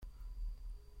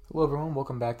Hello, everyone.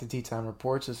 Welcome back to Tea Time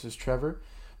Reports. This is Trevor.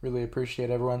 Really appreciate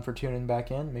everyone for tuning back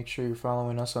in. Make sure you're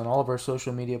following us on all of our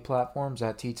social media platforms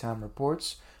at Tea Time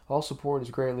Reports. All support is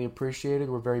greatly appreciated.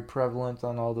 We're very prevalent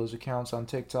on all those accounts on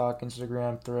TikTok,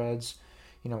 Instagram, Threads,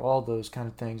 all those kind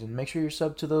of things. And make sure you're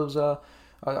subbed to those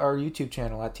our YouTube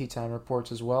channel at Tea Time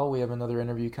Reports as well. We have another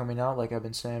interview coming out, like I've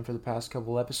been saying for the past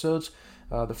couple episodes,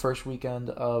 the first week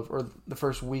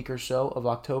or so of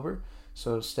October.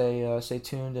 So stay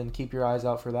tuned and keep your eyes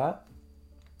out for that.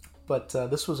 But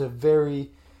this was a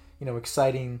very,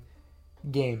 exciting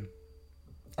game,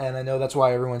 and I know that's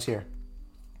why everyone's here.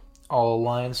 All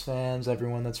Lions fans,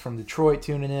 everyone that's from Detroit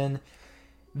tuning in.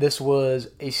 This was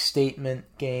a statement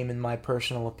game, in my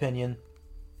personal opinion.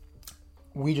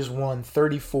 We just won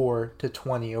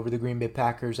 34-20 over the Green Bay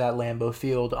Packers at Lambeau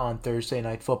Field on Thursday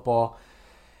Night Football.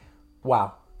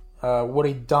 Wow. What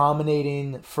a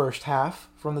dominating first half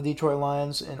from the Detroit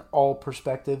Lions in all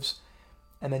perspectives.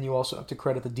 And then you also have to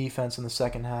credit the defense in the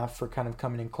second half for kind of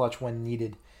coming in clutch when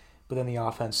needed. But then the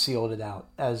offense sealed it out,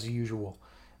 as usual.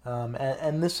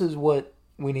 And this is what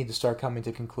we need to start coming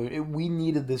to conclude. We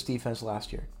needed this defense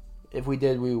last year. If we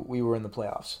did, we were in the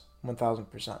playoffs,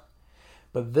 1,000%.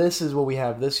 But this is what we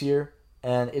have this year,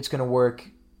 and it's going to work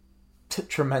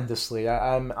tremendously.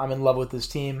 I'm in love with this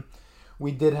team.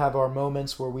 We did have our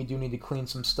moments where we do need to clean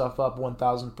some stuff up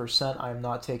 1,000%. I'm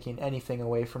not taking anything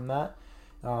away from that.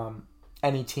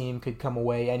 Any team could come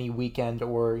away any weekend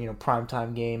or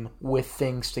primetime game with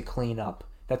things to clean up.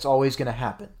 That's always going to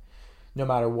happen, no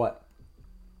matter what.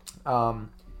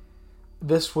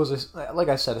 This was, like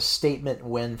I said, a statement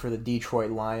win for the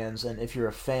Detroit Lions. And if you're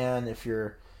a fan, if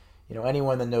you're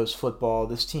anyone that knows football,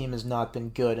 this team has not been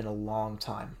good in a long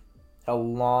time. A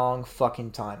long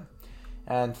fucking time.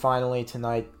 And finally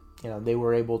tonight, they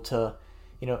were able to,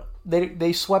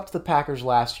 they swept the Packers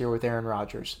last year with Aaron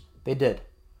Rodgers. They did.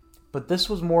 But this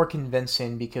was more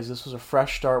convincing because this was a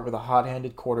fresh start with a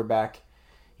hot-handed quarterback,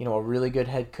 a really good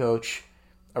head coach,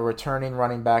 a returning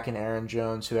running back in Aaron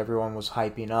Jones who everyone was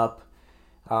hyping up.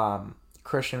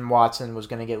 Christian Watson was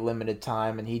going to get limited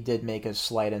time, and he did make a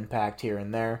slight impact here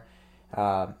and there.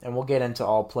 And we'll get into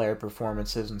all player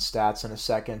performances and stats in a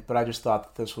second, but I just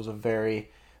thought that this was a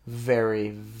very, very,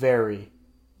 very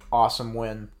awesome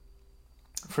win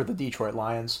for the Detroit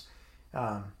Lions.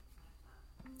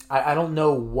 I don't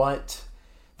know what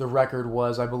the record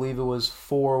was. I believe it was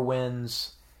 4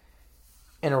 wins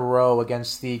in a row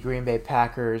against the Green Bay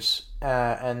Packers,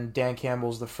 and Dan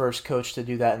Campbell's the first coach to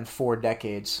do that in 4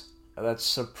 decades.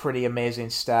 That's a pretty amazing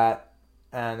stat,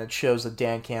 and it shows that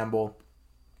Dan Campbell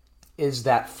is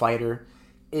that fighter,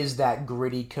 is that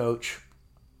gritty coach.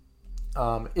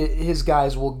 His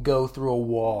guys will go through a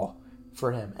wall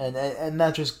for him, and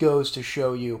that just goes to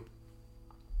show you,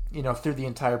 through the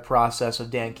entire process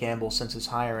of Dan Campbell since his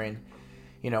hiring,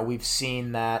 we've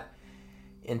seen that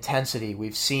intensity,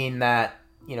 we've seen that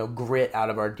grit out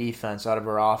of our defense, out of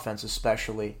our offense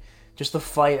especially, just the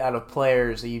fight out of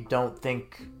players that you don't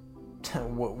think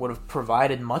would have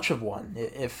provided much of one,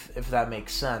 if that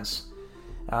makes sense.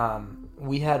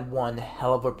 We had one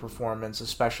hell of a performance,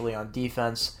 especially on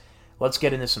defense. Let's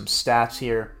get into some stats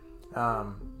here.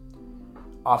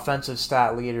 Offensive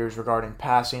stat leaders regarding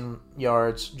passing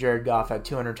yards. Jared Goff had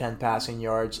 210 passing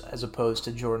yards as opposed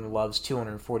to Jordan Love's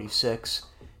 246.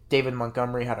 David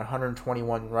Montgomery had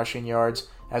 121 rushing yards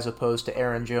as opposed to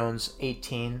Aaron Jones'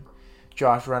 18.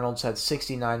 Josh Reynolds had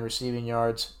 69 receiving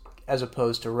yards as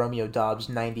opposed to Romeo Doubs'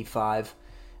 95.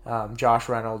 Josh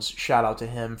Reynolds, shout out to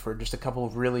him for just a couple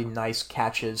of really nice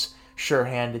catches,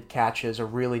 sure-handed catches, a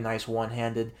really nice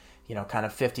one-handed, kind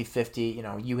of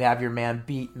 50-50, you have your man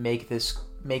beat, make this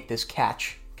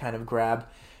catch kind of grab,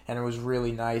 and it was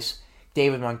really nice.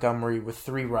 David Montgomery with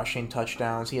 3 rushing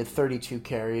touchdowns. He had 32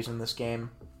 carries in this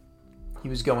game. He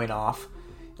was going off.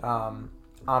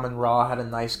 Amon-Ra had a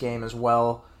nice game as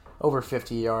well, over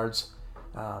 50 yards.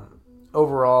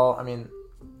 Overall,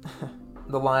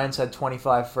 the Lions had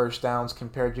 25 first downs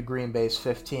compared to Green Bay's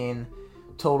 15.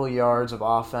 Total yards of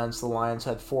offense, the Lions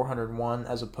had 401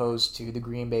 as opposed to the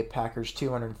Green Bay Packers'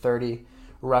 230.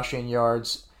 Rushing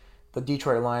yards, the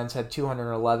Detroit Lions had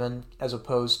 211 as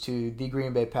opposed to the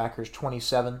Green Bay Packers'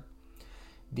 27.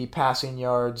 The passing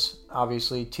yards,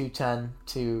 obviously 210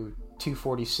 to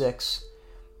 246.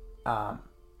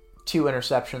 2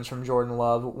 interceptions from Jordan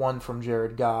Love, 1 from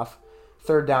Jared Goff.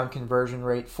 Third down conversion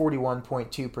rate,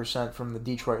 41.2% from the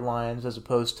Detroit Lions as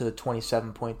opposed to the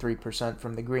 27.3%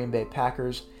 from the Green Bay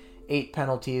Packers. 8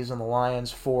 penalties on the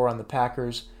Lions, 4 on the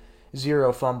Packers.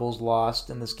 0 fumbles lost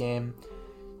in this game.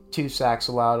 2 sacks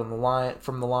allowed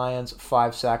from the Lions,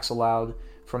 5 sacks allowed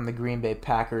from the Green Bay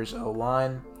Packers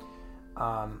O-line.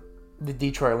 the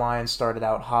Detroit Lions started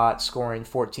out hot, scoring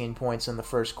 14 points in the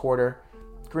first quarter.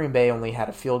 Green Bay only had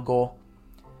a field goal.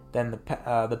 Then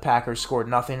the Packers scored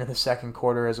nothing in the second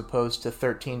quarter as opposed to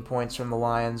 13 points from the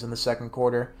Lions in the second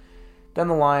quarter. Then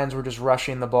the Lions were just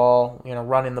rushing the ball,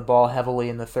 running the ball heavily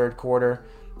in the third quarter,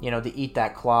 to eat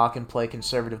that clock and play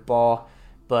conservative ball.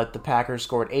 But the Packers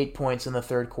scored 8 points in the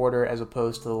third quarter as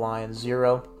opposed to the Lions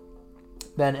 0.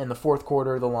 Then in the fourth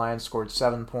quarter, the Lions scored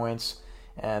 7 points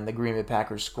and the Green Bay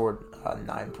Packers scored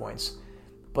 9 points.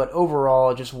 But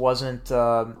overall, it just wasn't,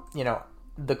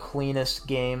 the cleanest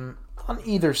game on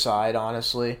either side,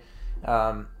 honestly.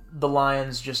 The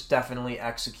Lions just definitely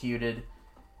executed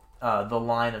the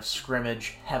line of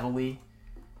scrimmage heavily.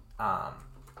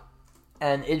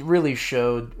 And it really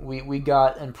showed. We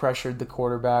got and pressured the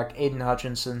quarterback. Aiden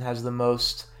Hutchinson has the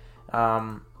most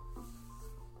QB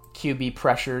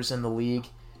pressures in the league.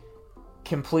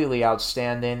 Completely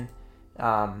outstanding.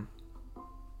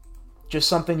 Just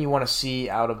something you want to see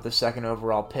out of the second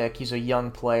overall pick. He's a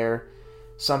young player.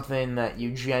 Something that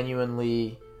you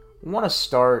genuinely want to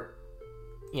start,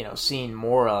 seeing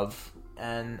more of.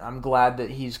 And I'm glad that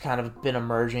he's kind of been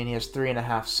emerging. He has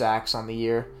 3.5 sacks on the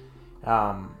year.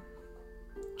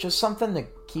 Just something to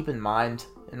keep in mind,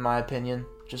 in my opinion.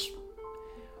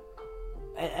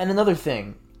 And another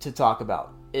thing to talk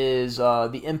about is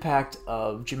the impact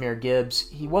of Jahmyr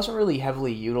Gibbs. He wasn't really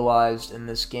heavily utilized in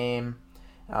this game.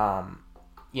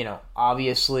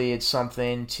 Obviously it's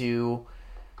something to,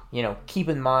 keep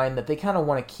in mind that they kind of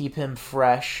want to keep him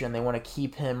fresh and they want to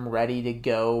keep him ready to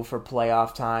go for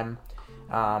playoff time.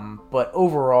 But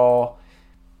overall,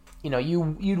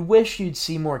 you'd wish you'd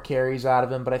see more carries out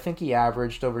of him, but I think he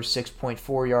averaged over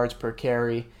 6.4 yards per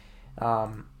carry. I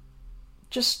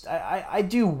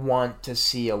do want to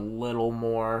see a little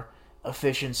more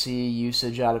efficiency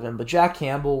usage out of him, but Jack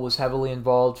Campbell was heavily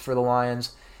involved for the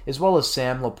Lions, as well as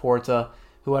Sam Laporta,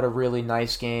 who had a really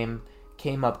nice game,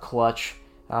 came up clutch.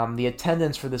 The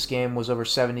attendance for this game was over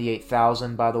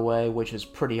 78,000, by the way, which is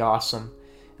pretty awesome.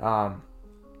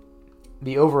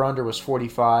 The over-under was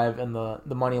 45, and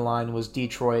the money line was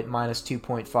Detroit minus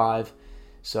 2.5.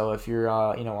 So if you're,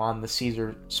 on the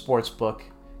Caesar Sportsbook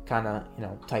kind of,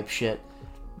 type shit.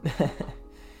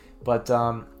 But,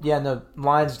 the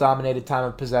Lions dominated time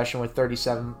of possession with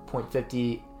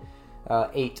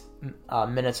 37.58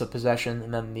 minutes of possession,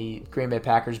 and then the Green Bay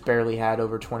Packers barely had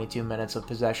over 22 minutes of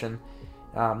possession.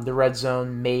 The red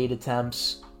zone made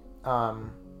attempts,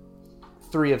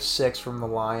 3 of 6 from the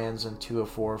Lions and 2 of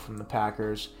 4 from the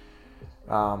Packers.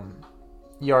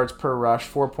 Yards per rush,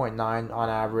 4.9 on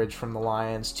average from the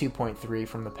Lions, 2.3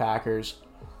 from the Packers.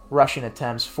 Rushing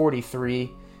attempts,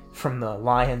 43 from the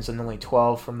Lions and only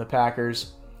 12 from the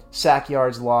Packers. Sack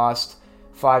yards lost,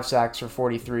 5 sacks for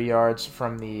 43 yards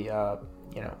from the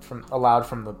allowed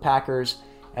from the Packers,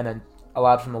 and then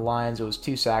allowed from the Lions it was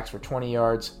 2 sacks for 20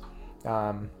 yards.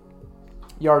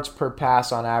 Yards per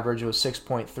pass on average was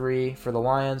 6.3 for the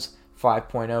Lions,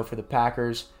 5.0 for the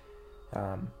Packers.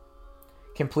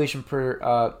 Completion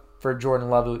for Jordan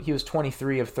Love, he was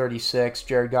 23 of 36.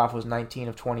 Jared Goff was 19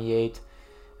 of 28.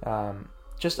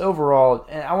 Just overall,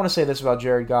 and I want to say this about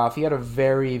Jared Goff, he had a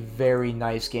very, very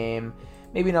nice game.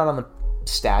 Maybe not on the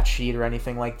stat sheet or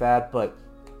anything like that, but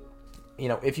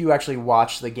if you actually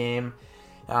watch the game,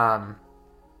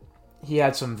 he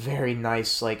had some very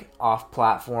nice,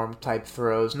 off-platform type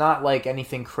throws. Not,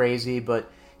 anything crazy,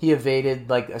 but he evaded,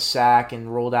 a sack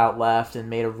and rolled out left and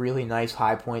made a really nice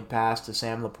high-point pass to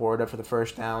Sam Laporta for the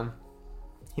first down.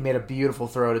 He made a beautiful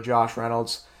throw to Josh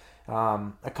Reynolds,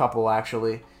 a couple,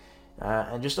 actually.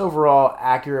 And just overall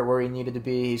accurate where he needed to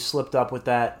be. He slipped up with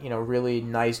that, really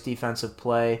nice defensive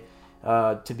play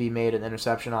to be made an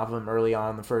interception off of him early on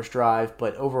in the first drive.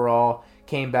 But overall,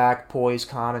 came back poised,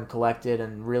 calm, and collected,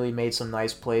 and really made some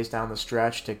nice plays down the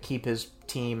stretch to keep his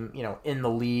team, in the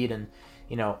lead and,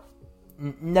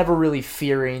 never really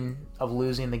fearing of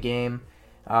losing the game.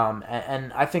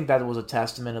 And I think that was a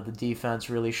testament of the defense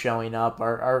really showing up.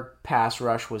 Our pass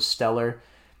rush was stellar.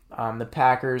 The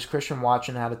Packers, Christian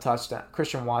Watson had a touchdown.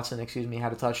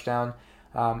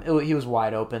 He was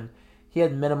wide open. He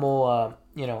had minimal,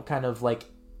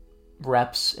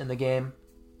 reps in the game.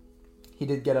 He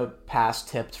did get a pass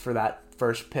tipped for that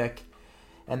first pick,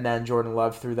 and then Jordan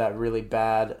Love threw that really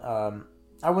bad.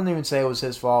 I wouldn't even say it was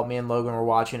his fault. Me and Logan were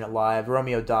watching it live.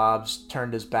 Romeo Doubs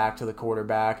turned his back to the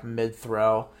quarterback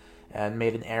mid-throw and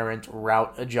made an errant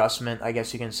route adjustment, I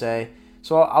guess you can say.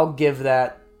 So I'll give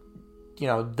that,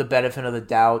 the benefit of the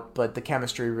doubt, but the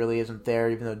chemistry really isn't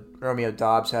there, even though Romeo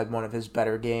Doubs had one of his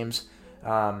better games.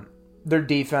 Their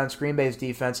defense, Green Bay's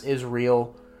defense, is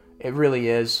real. It really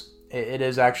is. It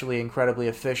is actually incredibly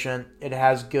efficient. It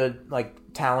has good,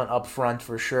 talent up front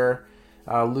for sure.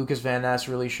 Lucas Van Ness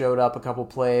really showed up a couple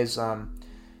plays.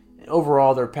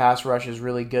 Overall, their pass rush is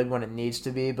really good when it needs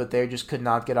to be, but they just could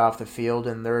not get off the field,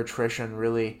 and their attrition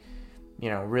really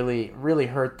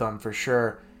hurt them for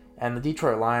sure. And the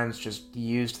Detroit Lions just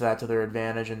used that to their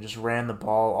advantage and just ran the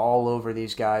ball all over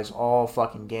these guys all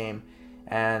fucking game.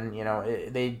 And,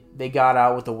 they got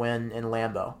out with the win in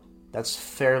Lambeau. That's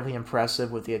fairly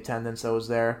impressive with the attendance that was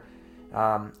there.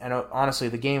 And honestly,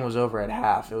 the game was over at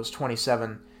half. It was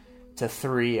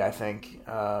 27-3, I think,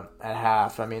 at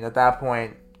half. I mean, at that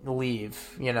point,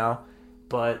 leave,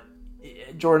 But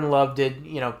Jordan Love did,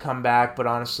 come back. But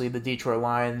honestly, the Detroit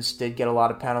Lions did get a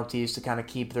lot of penalties to kind of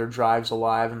keep their drives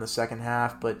alive in the second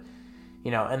half. But,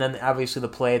 and then obviously the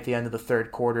play at the end of the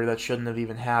third quarter that shouldn't have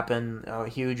even happened. A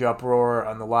huge uproar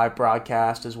on the live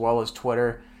broadcast as well as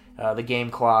Twitter. The game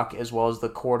clock as well as the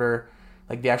quarter,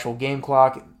 like the actual game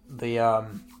clock, the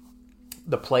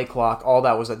play clock, all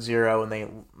that was at 0, and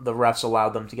the refs allowed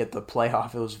them to get the play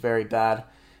off. It was very bad,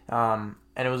 and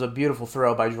it was a beautiful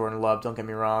throw by Jordan Love. Don't get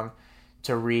me wrong,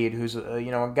 to Reed, who's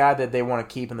a guy that they want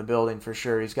to keep in the building for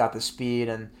sure. He's got the speed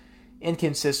and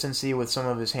inconsistency with some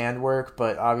of his handwork,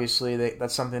 but obviously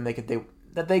that's something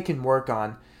they can work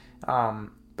on.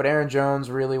 But Aaron Jones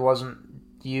really wasn't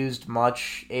used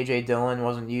much. A.J. Dillon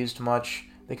wasn't used much.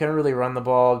 They couldn't really run the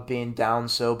ball, being down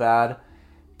so bad.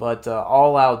 But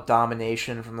all-out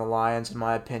domination from the Lions, in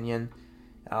my opinion.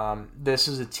 This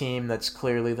is a team that's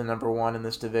clearly the number one in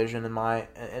this division in my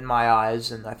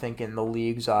eyes, and I think in the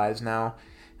league's eyes now.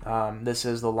 This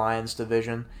is the Lions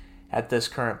division at this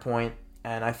current point.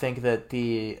 And I think that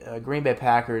the Green Bay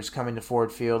Packers coming to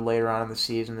Ford Field later on in the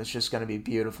season is just going to be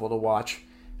beautiful to watch.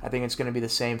 I think it's going to be the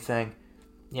same thing.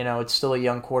 It's still a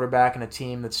young quarterback and a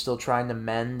team that's still trying to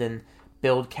mend and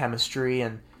build chemistry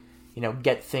and,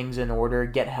 get things in order,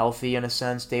 get healthy in a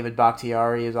sense. David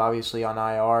Bakhtiari is obviously on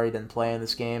IR. He didn't play in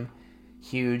this game.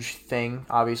 Huge thing,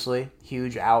 obviously.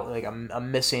 Huge out, like a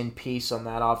missing piece on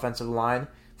that offensive line.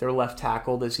 Their left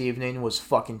tackle this evening was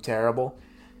fucking terrible.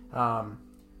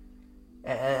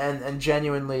 And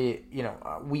genuinely,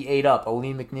 we ate up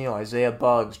Aleem McNeil, Isaiah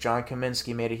Buggs, John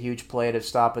Kaminsky made a huge play to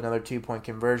stop another 2-point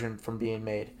conversion from being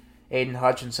made. Aiden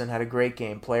Hutchinson had a great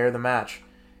game, player of the match.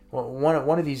 Well,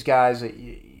 one of these guys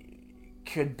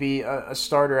could be a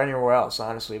starter anywhere else,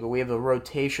 honestly, but we have a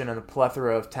rotation and a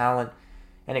plethora of talent,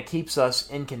 and it keeps us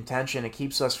in contention. It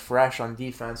keeps us fresh on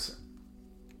defense,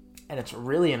 and it's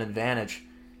really an advantage.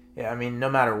 Yeah, I mean, no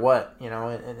matter what,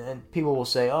 and people will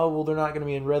say, oh, well, they're not going to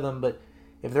be in rhythm, but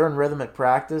if they're in rhythm at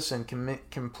practice and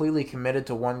completely committed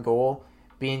to one goal,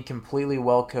 being completely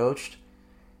well coached,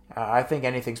 I think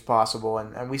anything's possible.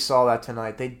 And we saw that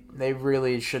tonight. They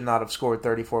really should not have scored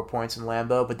 34 points in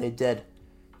Lambeau, but they did.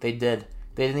 They did.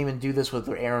 They didn't even do this with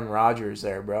Aaron Rodgers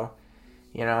there, bro.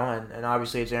 And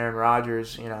obviously it's Aaron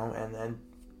Rodgers, and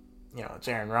it's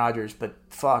Aaron Rodgers, but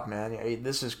fuck, man,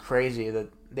 this is crazy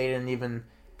that they didn't even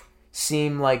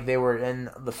seem like they were in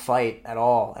the fight at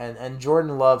all. And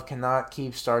Jordan Love cannot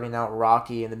keep starting out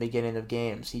rocky in the beginning of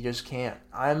games. He just can't.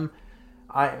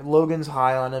 Logan's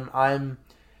high on him.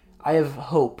 I have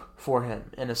hope for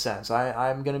him in a sense.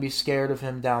 I'm going to be scared of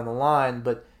him down the line,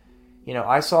 but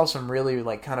I saw some really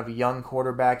kind of young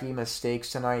quarterbacky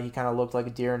mistakes tonight. He kind of looked like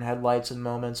a deer in headlights in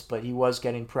moments, but he was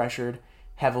getting pressured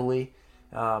heavily.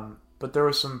 But there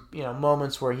was some,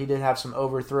 moments where he did have some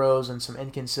overthrows and some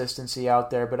inconsistency out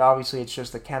there. But obviously, it's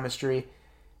just the chemistry.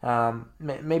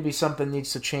 Maybe something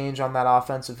needs to change on that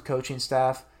offensive coaching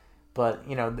staff. But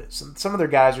some of their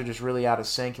guys are just really out of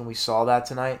sync, and we saw that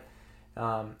tonight.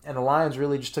 And the Lions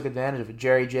really just took advantage of it.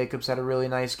 Jerry Jacobs had a really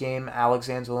nice game. Alex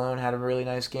Anzalone had a really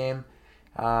nice game.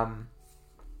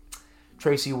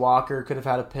 Tracy Walker could have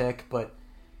had a pick, but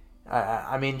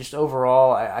I mean, just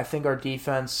overall, I think our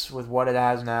defense, with what it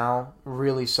has now,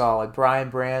 really solid. Brian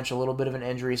Branch, a little bit of an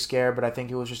injury scare, but I think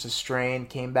it was just a strain,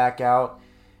 came back out.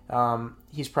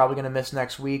 He's probably going to miss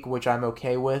next week, which I'm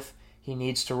okay with. He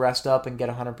needs to rest up and get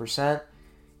 100%.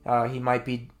 He might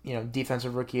be,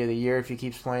 Defensive Rookie of the Year if he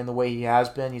keeps playing the way he has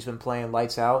been. He's been playing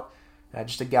lights out.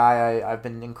 Just a guy I've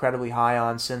been incredibly high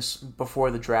on since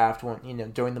before the draft,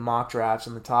 when during the mock drafts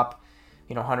and the top,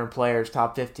 100 players,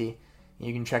 top 50.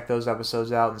 You can check those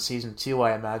episodes out in season 2,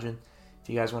 I imagine, if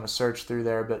you guys want to search through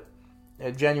there. But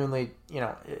genuinely,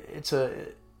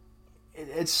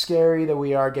 it's scary that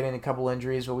we are getting a couple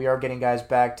injuries, but we are getting guys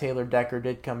back. Taylor Decker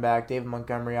did come back. David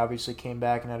Montgomery obviously came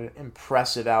back and had an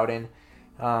impressive outing.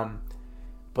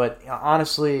 But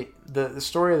honestly, the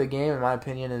story of the game, in my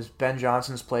opinion, is Ben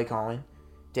Johnson's play calling,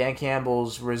 Dan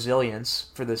Campbell's resilience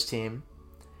for this team,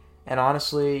 and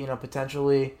honestly,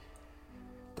 potentially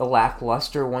the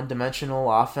lackluster,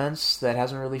 one-dimensional offense that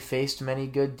hasn't really faced many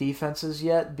good defenses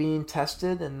yet being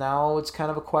tested, and now it's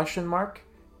kind of a question mark.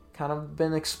 Kind of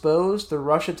been exposed. The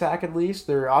rush attack, at least,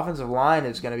 their offensive line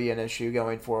is going to be an issue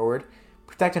going forward.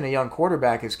 Protecting a young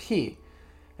quarterback is key.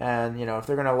 And, if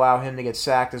they're going to allow him to get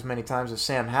sacked as many times as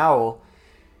Sam Howell,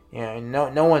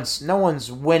 no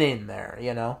one's winning there,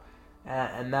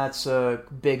 and that's a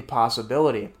big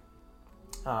possibility.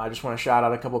 I just want to shout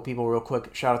out a couple of people real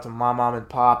quick. Shout out to my mom and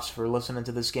Pops for listening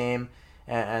to this game,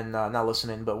 and not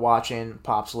listening, but watching.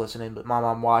 Pops listening, but my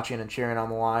mom watching and cheering on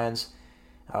the Lions.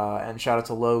 And shout out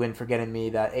to Logan for getting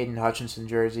me that Aiden Hutchinson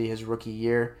jersey his rookie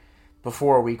year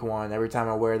before week 1. Every time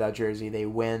I wear that jersey, they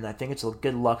win. I think it's a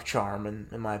good luck charm,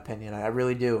 in my opinion. I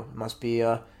really do. It must be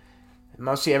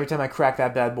every time I crack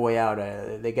that bad boy out,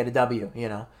 they get a W,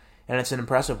 and it's an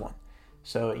impressive one.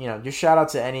 So, just shout out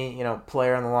to any,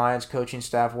 player on the Lions, coaching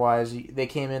staff-wise. They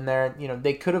came in there,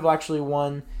 they could have actually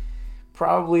won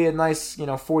probably a nice,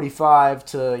 45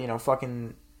 to,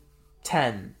 fucking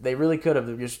 10. They really could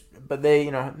have, but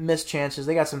they, missed chances.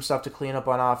 They got some stuff to clean up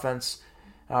on offense,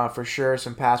 for sure.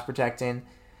 Some pass protecting,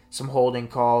 some holding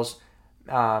calls.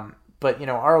 But,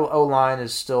 our O-line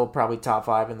is still probably top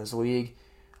 5 in this league.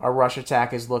 Our rush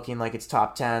attack is looking like it's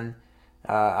top 10.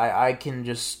 I can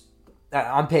just,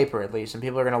 on paper at least, and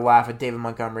people are going to laugh at David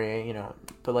Montgomery,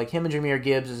 but like him and Jahmyr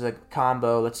Gibbs is a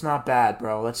combo. That's not bad,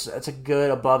 bro. That's a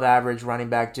good above average running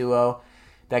back duo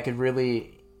that could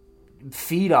really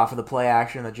feed off of the play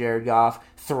action that Jared Goff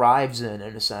thrives in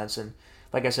a sense. And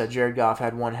like I said, Jared Goff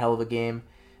had one hell of a game.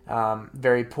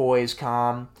 Very poised,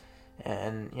 calm,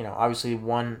 and obviously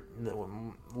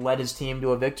led his team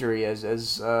to a victory as he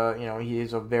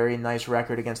has a very nice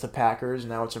record against the Packers.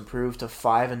 Now it's improved to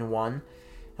 5-1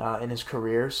 in his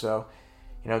career. So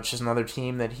it's just another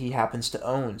team that he happens to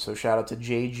own. So shout out to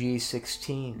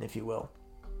JG16, if you will.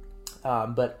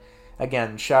 But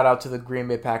again, shout out to the Green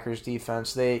Bay Packers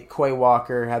defense. Quay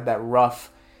Walker had that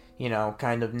rough,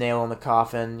 kind of nail in the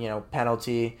coffin,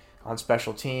 penalty on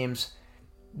special teams.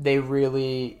 They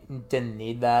really didn't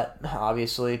need that,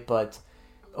 obviously, but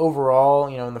overall,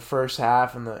 in the first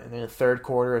half and in the third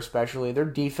quarter especially, their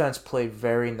defense played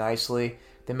very nicely.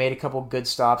 They made a couple good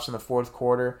stops in the fourth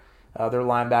quarter. Their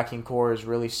linebacking core is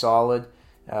really solid.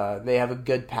 They have a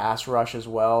good pass rush as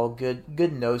well,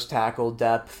 good nose tackle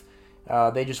depth.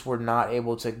 They just were not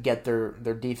able to get their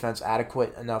defense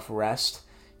adequate enough rest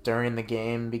during the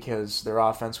game because their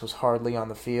offense was hardly on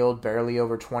the field, barely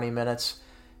over 20 minutes.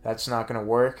 That's not going to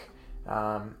work.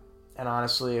 And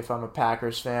honestly, if I'm a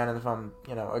Packers fan and if I'm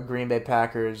a Green Bay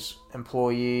Packers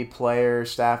employee, player,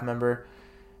 staff member,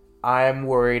 I'm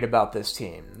worried about this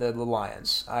team, the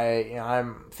Lions.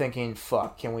 I'm thinking,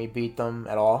 fuck, can we beat them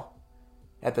at all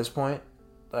at this point?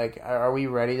 Like, are we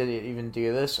ready to even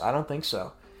do this? I don't think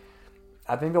so.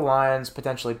 I think the Lions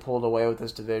potentially pulled away with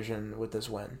this division with this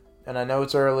win. And I know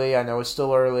it's early. I know it's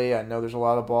still early. I know there's a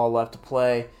lot of ball left to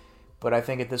play. But I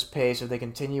think at this pace, if they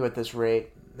continue at this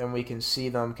rate, then we can see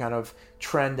them kind of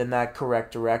trend in that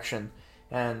correct direction.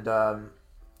 And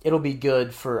it'll be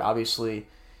good for, obviously,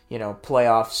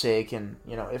 playoff sake. And,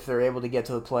 if they're able to get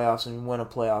to the playoffs and win a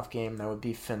playoff game, that would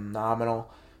be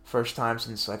phenomenal. First time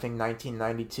since, I think,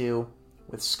 1992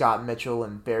 with Scott Mitchell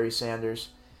and Barry Sanders.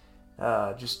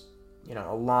 Just,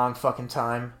 a long fucking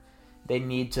time. They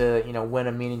need to, win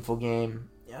a meaningful game.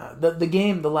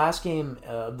 The last game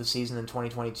of the season in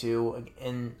 2022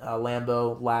 in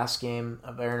Lambeau, last game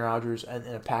of Aaron Rodgers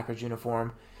in a Packers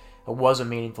uniform, was a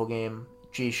meaningful game.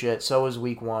 Gee shit, so was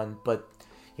Week 1. But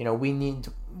we need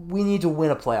to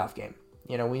win a playoff game.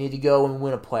 We need to go and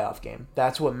win a playoff game.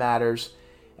 That's what matters,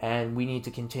 and we need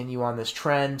to continue on this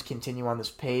trend, continue on this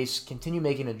pace, continue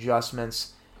making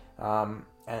adjustments.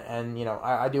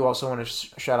 I do also want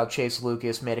to shout out Chase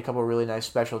Lucas. Made a couple of really nice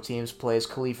special teams plays.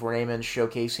 Khalif Raymond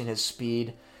showcasing his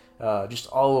speed. Just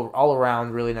all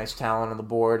around really nice talent on the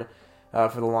board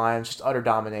for the Lions. Just utter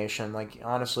domination. Like,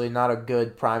 honestly, not a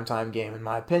good primetime game in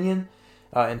my opinion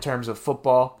in terms of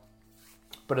football.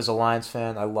 But as a Lions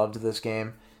fan, I loved this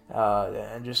game.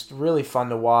 And just really fun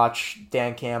to watch.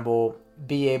 Dan Campbell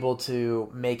be able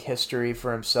to make history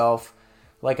for himself.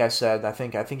 Like I said, I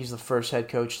think he's the first head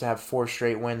coach to have 4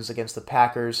 straight wins against the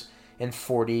Packers in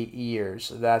 40 years.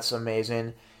 That's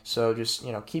amazing. So just,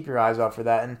 keep your eyes out for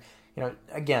that. And,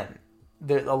 again,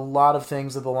 there are a lot of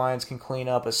things that the Lions can clean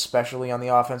up, especially on the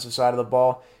offensive side of the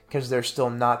ball, because they're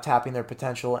still not tapping their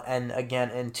potential. And,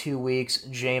 again, in 2 weeks,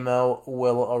 J-Mo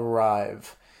will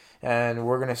arrive. And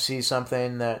we're going to see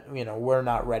something that, we're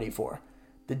not ready for.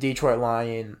 The Detroit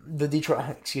Lions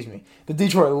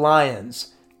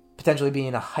potentially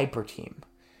being a hyper team.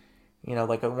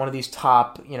 like one of these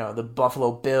top, the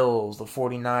Buffalo Bills, the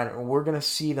 49ers, we're going to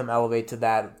see them elevate to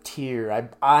that tier.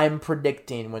 I'm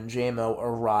predicting when JMO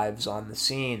arrives on the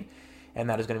scene, and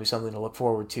that is going to be something to look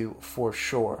forward to for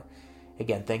sure.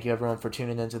 Again, thank you everyone for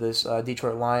tuning into this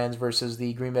Detroit Lions versus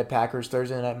the Green Bay Packers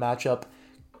Thursday night matchup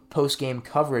post-game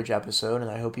coverage episode,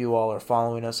 and I hope you all are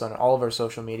following us on all of our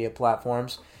social media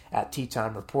platforms at Tea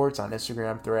Time Reports on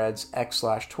Instagram, Threads,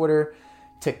 X/Twitter,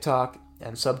 TikTok,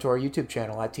 and sub to our YouTube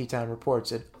channel at Tea Time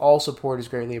Reports. All support is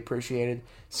greatly appreciated.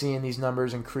 Seeing these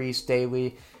numbers increase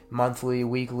daily, monthly,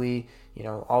 weekly,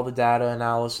 all the data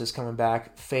analysis coming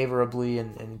back favorably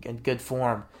and in good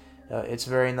form. It's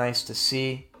very nice to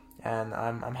see, and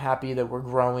I'm happy that we're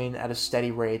growing at a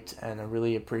steady rate, and I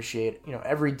really appreciate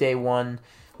every day one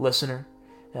listener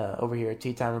over here at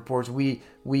Tea Time Reports.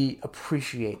 We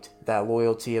appreciate that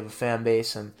loyalty of a fan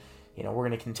base, and we're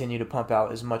going to continue to pump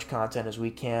out as much content as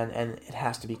we can, and it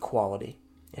has to be quality.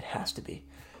 It has to be.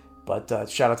 But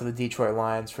shout out to the Detroit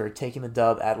Lions for taking the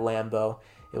dub at Lambeau.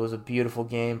 It was a beautiful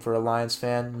game for a Lions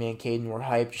fan. Me and Caden were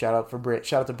hyped. Shout out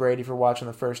to Brady for watching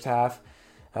the first half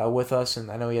with us,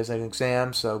 and I know he has an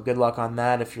exam, so good luck on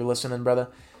that if you're listening, brother.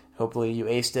 Hopefully you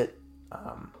aced it.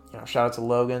 Shout out to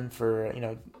Logan for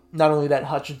not only that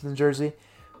Hutchinson jersey,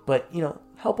 but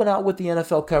helping out with the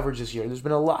NFL coverage this year. There's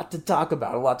been a lot to talk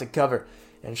about, a lot to cover,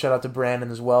 and shout out to Brandon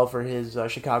as well for his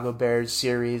Chicago Bears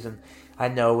series. And I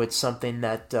know it's something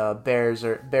that Bears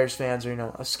fans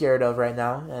are scared of right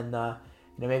now, and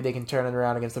maybe they can turn it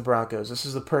around against the Broncos. This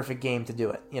is the perfect game to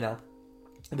do it,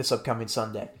 this upcoming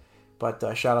Sunday. But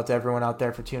shout out to everyone out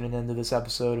there for tuning into this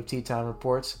episode of Tea Time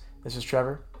Reports. This is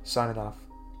Trevor signing off.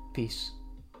 Peace.